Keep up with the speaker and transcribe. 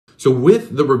So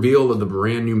with the reveal of the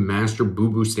brand new Master Boo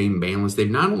Boo Stain ban list, they've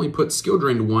not only put Skill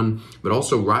Drain to 1, but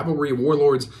also Rivalry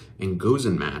Warlords and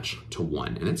Gozen Match to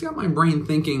 1. And it's got my brain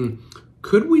thinking,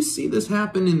 could we see this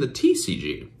happen in the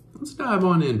TCG? Let's dive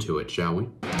on into it, shall we?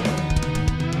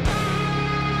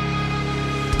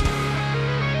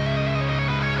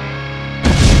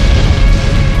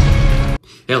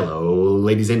 Hello,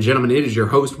 ladies and gentlemen, it is your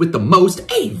host with the most,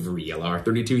 Avery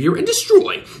LR32 here, and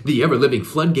destroy the ever-living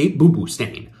Floodgate Boo Boo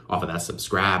Stain. Off of that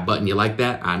subscribe button, you like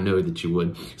that? I know that you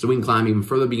would. So we can climb even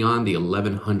further beyond the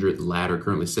 1,100 ladder,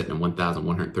 currently sitting at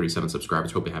 1,137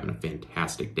 subscribers. Hope you're having a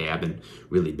fantastic day. I've been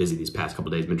really busy these past couple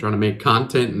days, been trying to make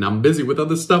content, and I'm busy with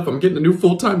other stuff. I'm getting a new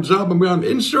full-time job. I'm on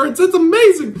insurance. It's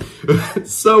amazing.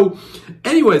 So,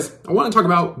 anyways, I want to talk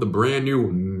about the brand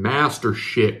new Master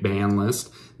Shit ban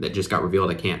list that just got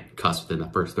revealed. I can't cuss within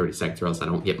the first 30 seconds or else I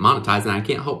don't get monetized, and I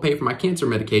can't help pay for my cancer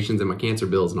medications and my cancer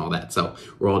bills and all that. So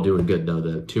we're all doing good, though.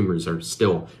 The tumors are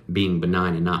still being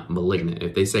benign and not malignant.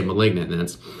 If they say malignant, then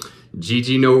it's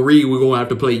GG no re, we're going to have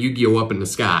to play Yu-Gi-Oh! Up in the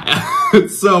sky.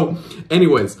 So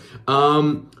anyways,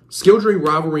 Skill Drain,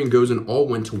 Rivalry, and Gozen all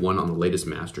went to 1 on the latest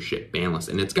Master Shit ban list.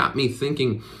 And it's got me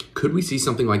thinking, could we see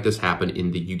something like this happen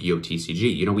in the Yu-Gi-Oh!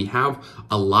 TCG? You know, we have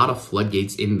a lot of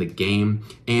floodgates in the game,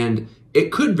 and it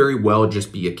could very well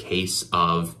just be a case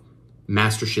of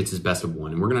Master Shit's best of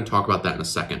 1, and we're going to talk about that in a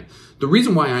second. The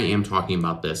reason why I am talking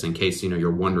about this, in case, you know, you're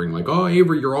wondering, like, oh,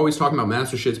 Avery, you're always talking about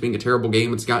Master Shit's being a terrible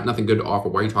game, it's got nothing good to offer,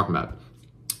 why are you talking about it?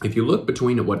 If you look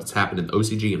between what's happened in the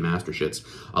OCG and Master Shits,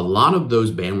 a lot of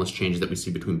those ban list changes that we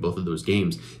see between both of those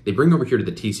games, they bring over here to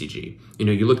the TCG. You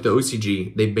know, you look at the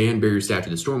OCG, they banned Barrier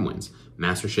Statue of the Stormwinds.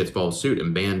 Master Shits follows suit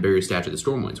and banned Barrier Statue of the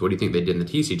Stormwinds. What do you think they did in the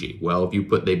TCG? Well, if you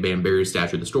put they banned Barrier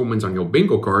Statue of the Stormwinds on your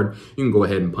bingo card, you can go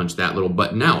ahead and punch that little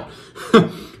button out.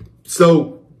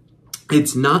 So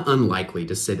it's not unlikely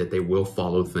to say that they will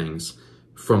follow things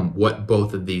from what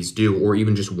both of these do, or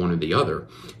even just one or the other.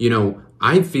 You know,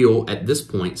 I feel at this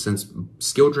point, since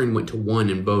Skill Drain went to 1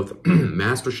 in both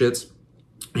Master Shits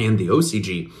and the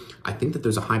OCG, I think that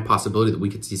there's a high possibility that we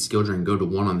could see Skill Drain go to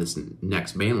 1 on this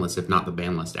next ban list, if not the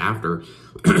ban list after.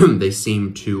 They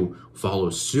seem to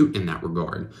follow suit in that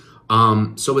regard.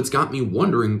 So it's got me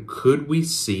wondering, could we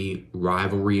see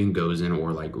Rivalry and Gozen,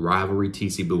 or like Rivalry,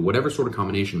 TC Boo, whatever sort of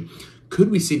combination, could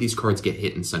we see these cards get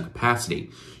hit in some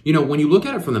capacity? You know, when you look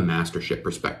at it from the Master Shit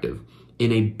perspective,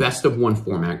 in a best of 1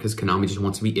 format, because Konami just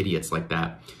wants to be idiots like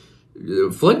that,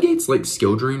 floodgates like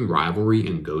Skill Drain, Rivalry,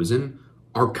 and Gozen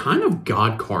are kind of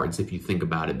god cards if you think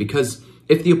about it, because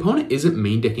if the opponent isn't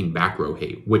main decking back row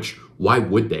hate, which why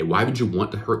would they? Why would you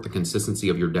want to hurt the consistency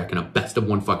of your deck in a best of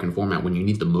 1 fucking format when you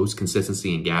need the most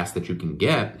consistency and gas that you can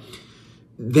get?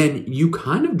 Then you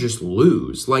kind of just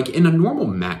lose. Like in a normal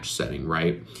match setting,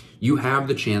 right? You have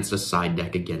the chance to side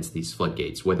deck against these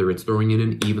floodgates, whether it's throwing in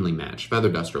an evenly match, Feather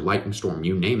Duster, Lightning Storm,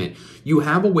 you name it. You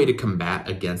have a way to combat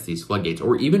against these floodgates,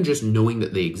 or even just knowing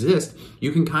that they exist,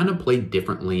 you can kind of play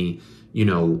differently, you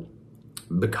know,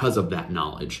 because of that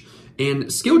knowledge.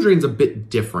 And Skill Drain's a bit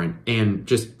different, and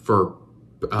just for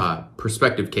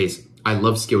perspective case, I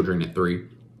love Skill Drain at 3.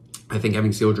 I think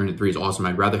having Skill Drain at 3 is awesome.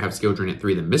 I'd rather have Skill Drain at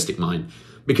 3 than Mystic Mine,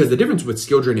 because the difference with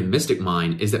Skill Drain and Mystic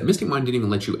Mine is that Mystic Mine didn't even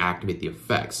let you activate the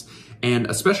effects. And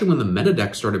especially when the meta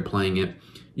deck started playing it,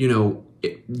 you know,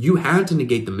 you had to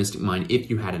negate the Mystic Mine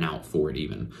if you had an out for it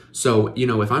even. So, you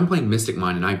know, if I'm playing Mystic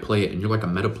Mine and I play it and you're like a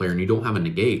meta player and you don't have a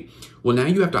negate, well, now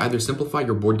you have to either simplify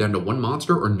your board down to 1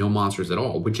 monster or no monsters at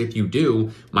all, which if you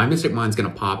do, my Mystic Mine's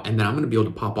going to pop, and then I'm going to be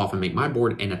able to pop off and make my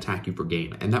board and attack you for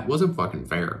game. And that wasn't fucking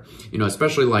fair. You know,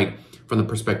 especially like from the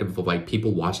perspective of like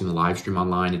people watching the live stream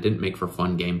online, it didn't make for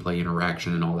fun gameplay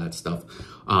interaction and all that stuff.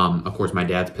 Of course, my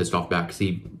dad's pissed off back because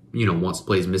he, you know, wants to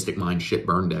play his Mystic Mine shit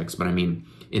burn decks, but I mean,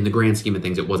 in the grand scheme of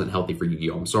things, it wasn't healthy for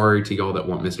Yu-Gi-Oh! I'm sorry to y'all that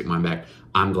want Mystic Mine back.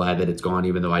 I'm glad that it's gone,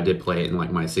 even though I did play it in like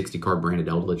my 60 card branded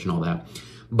Eldritch and all that.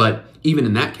 But even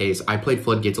in that case, I played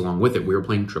Floodgates along with it. We were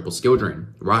playing triple Skill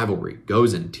Drain, Rivalry,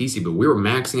 Gozen, TC Boo. We were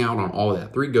maxing out on all of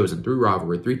that. 3 Gozen, 3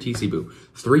 Rivalry, 3 TC Boo,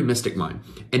 3 Mystic Mine.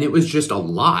 And it was just a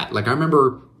lot. Like I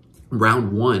remember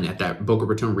round 1 at that Boca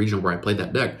Raton regional where I played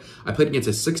that deck, I played against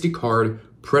a 60 card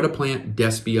Predaplant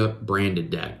Despia branded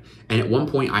deck. And at one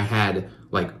point I had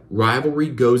like Rivalry,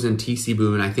 Gozen, TC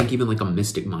Boo, and I think even like a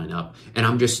Mystic Mine up. And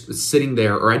I'm just sitting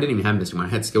there, or I didn't even have Mystic Mine, I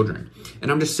had Skill Drain. And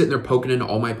I'm just sitting there poking into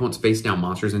all my opponent's face down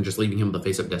monsters and just leaving him to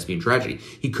face up Despia and Tragedy.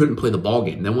 He couldn't play the ball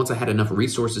game. Then once I had enough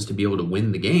resources to be able to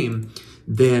win the game,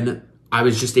 then I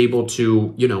was just able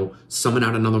to, you know, summon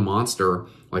out another monster,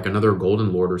 like another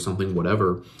Golden Lord or something,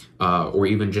 whatever, or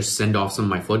even just send off some of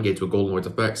my Floodgates with Golden Lord's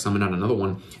effect, summon out another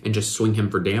one, and just swing him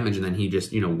for damage, and then he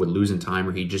just, you know, would lose in time,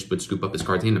 or he just would scoop up his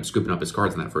cards. He ended up scooping up his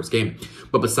cards in that first game.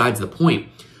 But besides the point,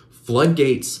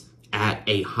 Floodgates at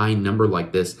a high number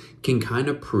like this can kind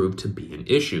of prove to be an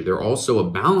issue. They're also a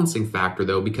balancing factor,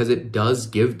 though, because it does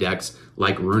give decks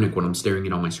like Runic, when I'm staring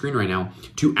it on my screen right now,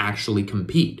 to actually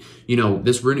compete. You know,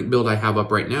 this Runic build I have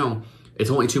up right now, it's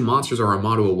only 2 monsters or a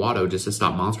Moto Awado just to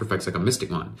stop monster effects like a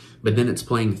Mystic Mind. But then it's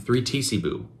playing 3 TC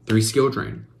Boo, 3 Skill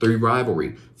Drain, 3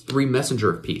 Rivalry, 3 Messenger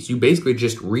of Peace. You basically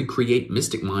just recreate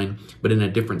Mystic Mind, but in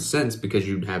a different sense because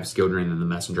you have Skill Drain and the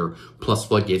Messenger, plus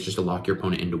Floodgates just to lock your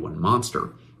opponent into 1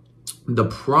 monster. The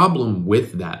problem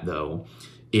with that, though,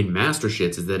 in Master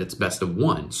Shits is that it's best of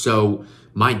 1. So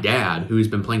my dad, who's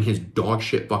been playing his dog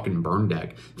shit fucking burn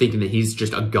deck, thinking that he's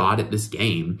just a god at this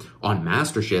game on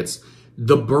Master Shits,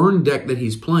 the burn deck that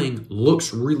he's playing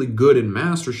looks really good in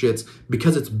Master Shits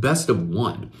because it's best of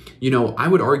 1. You know, I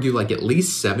would argue like at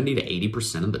least 70 to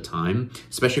 80% of the time,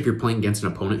 especially if you're playing against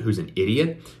an opponent who's an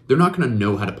idiot, they're not going to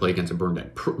know how to play against a burn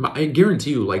deck. I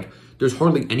guarantee you, like, there's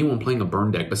hardly anyone playing a burn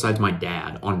deck besides my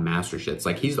dad on Master Shits.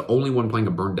 Like, he's the only one playing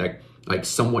a burn deck, like,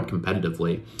 somewhat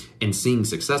competitively and seeing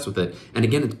success with it. And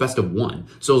again, it's best of 1.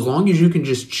 So as long as you can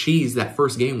just cheese that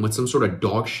first game with some sort of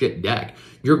dog shit deck,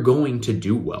 you're going to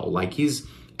do well. Like, he's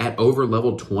at over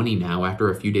level 20 now after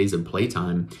a few days of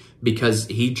playtime because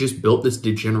he just built this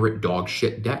degenerate dog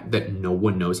shit deck that no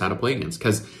one knows how to play against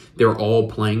because they're all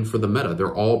playing for the meta.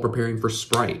 They're all preparing for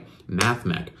Sprite, Math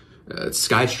Mech,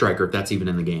 Sky Striker, if that's even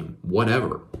in the game,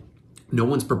 whatever. No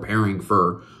one's preparing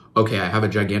for, okay, I have a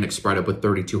gigantic Sprite up with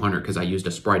 3,200 because I used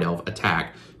a Sprite Elf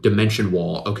attack, Dimension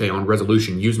Wall. Okay, on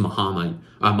Resolution, use Muhammad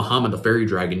the Fairy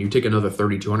Dragon. You take another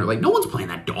 3,200. Like, no one's playing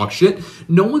that dog shit.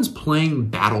 No one's playing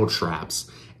Battle Traps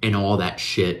and all that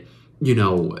shit, you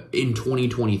know, in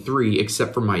 2023,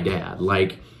 except for my dad.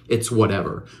 Like, it's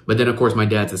whatever. But then, of course, my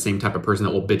dad's the same type of person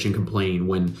that will bitch and complain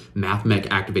when Math Mech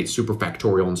activates Super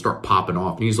Factorial and start popping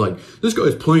off. And he's like, this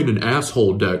guy's playing an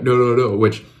asshole deck. No.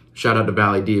 Which, shout out to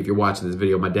Valley D if you're watching this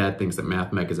video. My dad thinks that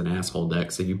Math Mech is an asshole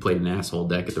deck, so you played an asshole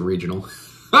deck at the regional.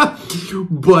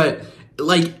 But,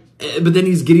 like, but then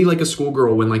he's giddy like a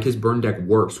schoolgirl when, like, his burn deck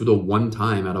works with a 1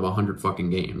 time out of 100 fucking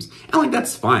games. And, like,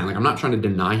 that's fine. Like, I'm not trying to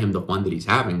deny him the fun that he's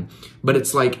having. But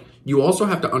it's like, you also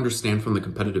have to understand from the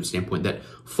competitive standpoint that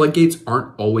Floodgates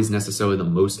aren't always necessarily the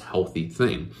most healthy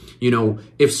thing. You know,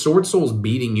 if Sword Soul's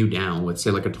beating you down with,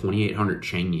 say, like a 2800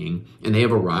 Chang Ying, and they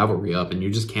have a rivalry up and you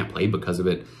just can't play because of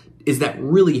it, is that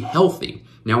really healthy?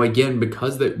 Now, again,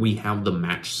 because that we have the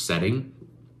match setting,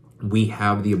 we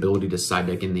have the ability to side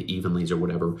deck in the evenlies or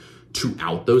whatever to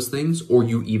out those things, or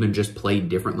you even just play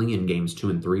differently in games 2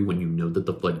 and 3 when you know that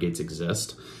the Floodgates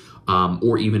exist.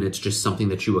 Or even it's just something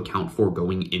that you account for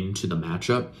going into the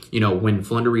matchup. You know, when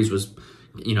Flunderies was,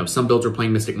 you know, some builds were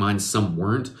playing Mystic Mind, some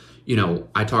weren't. You know,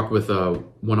 I talked with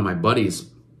one of my buddies,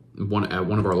 one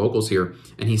of our locals here,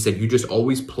 and he said, you just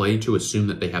always play to assume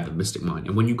that they have the Mystic Mind.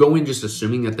 And when you go in just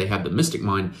assuming that they have the Mystic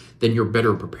Mind, then you're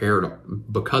better prepared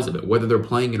because of it. Whether they're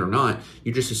playing it or not,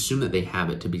 you just assume that they have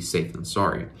it to be safe than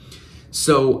sorry.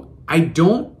 So I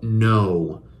don't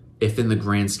know if in the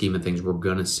grand scheme of things, we're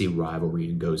going to see Rivalry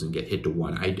and goes and get hit to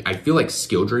 1. I feel like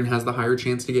Skill Drain has the higher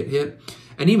chance to get hit.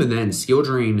 And even then, Skill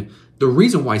Drain, the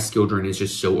reason why Skill Drain is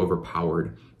just so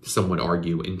overpowered, some would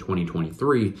argue, in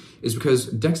 2023, is because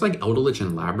decks like Eldritch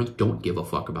and Labyrinth don't give a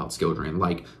fuck about Skill Drain.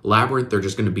 Like, Labyrinth, they're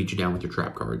just going to beat you down with your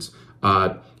trap cards.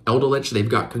 Eldritch, they've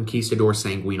got Conquistador,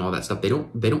 Sanguine, all that stuff. They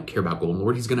don't care about Golden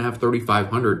Lord. He's going to have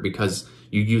 3,500 because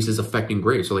you use his effect in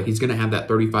Grave. So, like, he's going to have that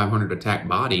 3,500 attack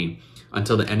body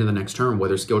until the end of the next turn,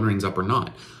 whether Skill Drain's up or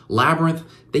not. Labyrinth,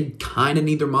 they kind of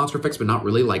need their monster effects, but not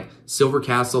really. Like Silver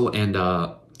Castle and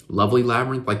Lovely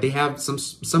Labyrinth, like they have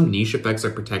some niche effects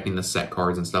like protecting the set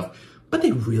cards and stuff, but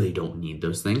they really don't need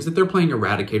those things. If they're playing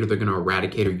Eradicator, they're going to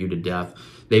Eradicator you to death.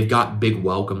 They've got big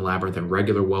Welcome Labyrinth and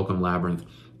regular Welcome Labyrinth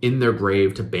in their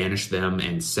grave to banish them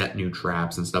and set new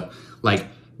traps and stuff. Like,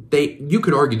 you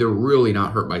could argue they're really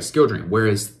not hurt by Skill Drain,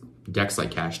 whereas decks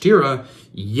like Kashtira,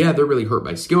 yeah, they're really hurt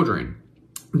by Skill Drain.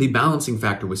 The balancing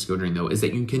factor with Skill Drain, though, is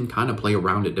that you can kind of play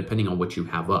around it depending on what you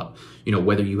have up. You know,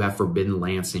 whether you have Forbidden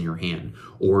Lance in your hand,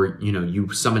 or, you know,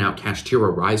 you summon out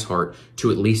Kashtira Rise Heart to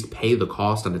at least pay the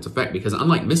cost on its effect. Because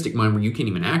unlike Mystic Mind, where you can't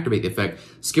even activate the effect,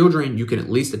 Skill Drain, you can at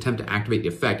least attempt to activate the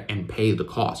effect and pay the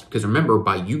cost. Because remember,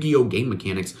 by Yu-Gi-Oh! Game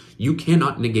mechanics, you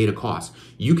cannot negate a cost.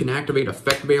 You can activate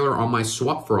Effect Veiler on my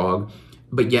Swap Frog,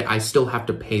 but yet I still have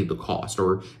to pay the cost,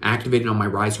 or activated on my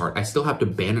Rise Heart, I still have to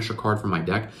banish a card from my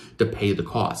deck to pay the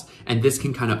cost. And this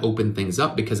can kind of open things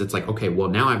up because it's like, okay, well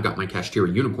now I've got my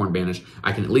Kashtira Unicorn banished,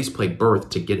 I can at least play Birth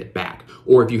to get it back.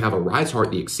 Or if you have a Rise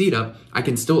Heart, the Exceed up, I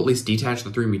can still at least detach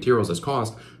the 3 materials as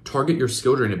cost, target your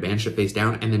skill drain and banish it face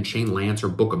down, and then chain Lance or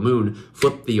Book of Moon,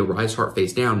 flip the Rise Heart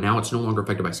face down. Now it's no longer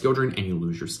affected by skill drain and you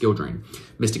lose your skill drain.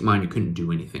 Mystic Mind, you couldn't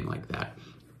do anything like that.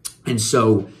 And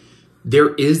so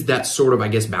there is that sort of, I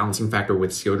guess, balancing factor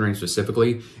with skill drain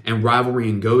specifically. And Rivalry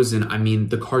and Gozen, I mean,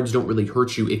 the cards don't really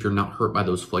hurt you if you're not hurt by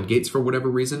those floodgates for whatever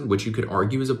reason, which you could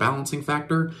argue is a balancing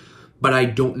factor. But I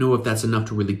don't know if that's enough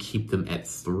to really keep them at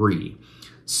 3.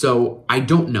 So I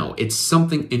don't know. It's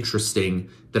something interesting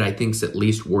that I think is at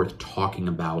least worth talking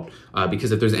about,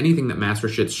 because if there's anything that Master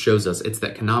Shits shows us, it's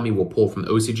that Konami will pull from the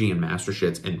OCG and Master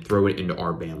Shits and throw it into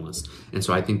our ban list. And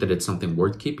so I think that it's something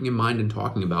worth keeping in mind and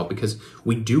talking about, because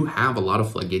we do have a lot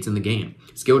of floodgates in the game.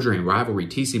 Skill Drain, Rivalry,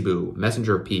 TC Boo,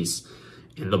 Messenger of Peace,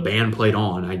 and the ban played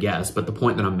on, I guess. But the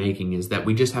point that I'm making is that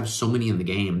we just have so many in the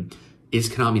game. Is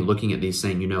Konami looking at these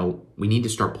saying, you know, we need to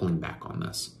start pulling back on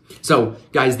this? So,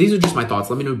 guys, these are just my thoughts.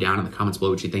 Let me know down in the comments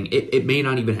below what you think. It may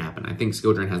not even happen. I think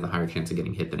Skill Drain has the higher chance of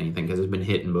getting hit than anything because it's been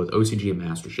hit in both OCG and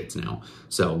Master Shits now.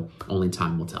 So, only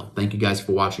time will tell. Thank you guys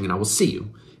for watching, and I will see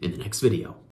you in the next video.